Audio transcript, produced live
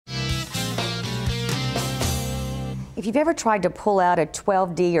If you've ever tried to pull out a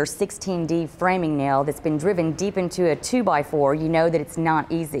 12D or 16D framing nail that's been driven deep into a 2x4, you know that it's not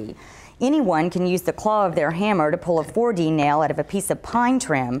easy. Anyone can use the claw of their hammer to pull a 4D nail out of a piece of pine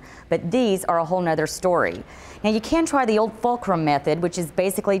trim, but these are a whole nother story. Now you can try the old fulcrum method, which is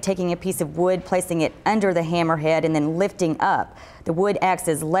basically taking a piece of wood, placing it under the hammerhead, and then lifting up. The wood acts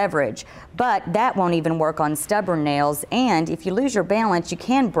as leverage, but that won't even work on stubborn nails, and if you lose your balance, you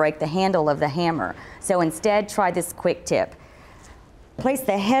can break the handle of the hammer. So instead, try this quick tip. Place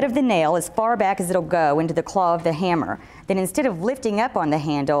the head of the nail as far back as it'll go into the claw of the hammer. Then instead of lifting up on the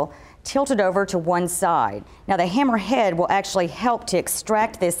handle, tilt it over to one side. Now the hammer head will actually help to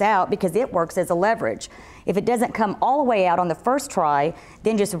extract this out because it works as a leverage. If it doesn't come all the way out on the first try,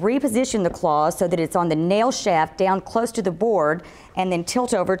 then just reposition the claw so that it's on the nail shaft down close to the board and then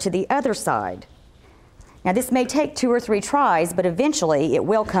tilt over to the other side. Now this may take 2 or 3 tries, but eventually it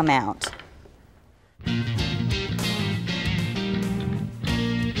will come out.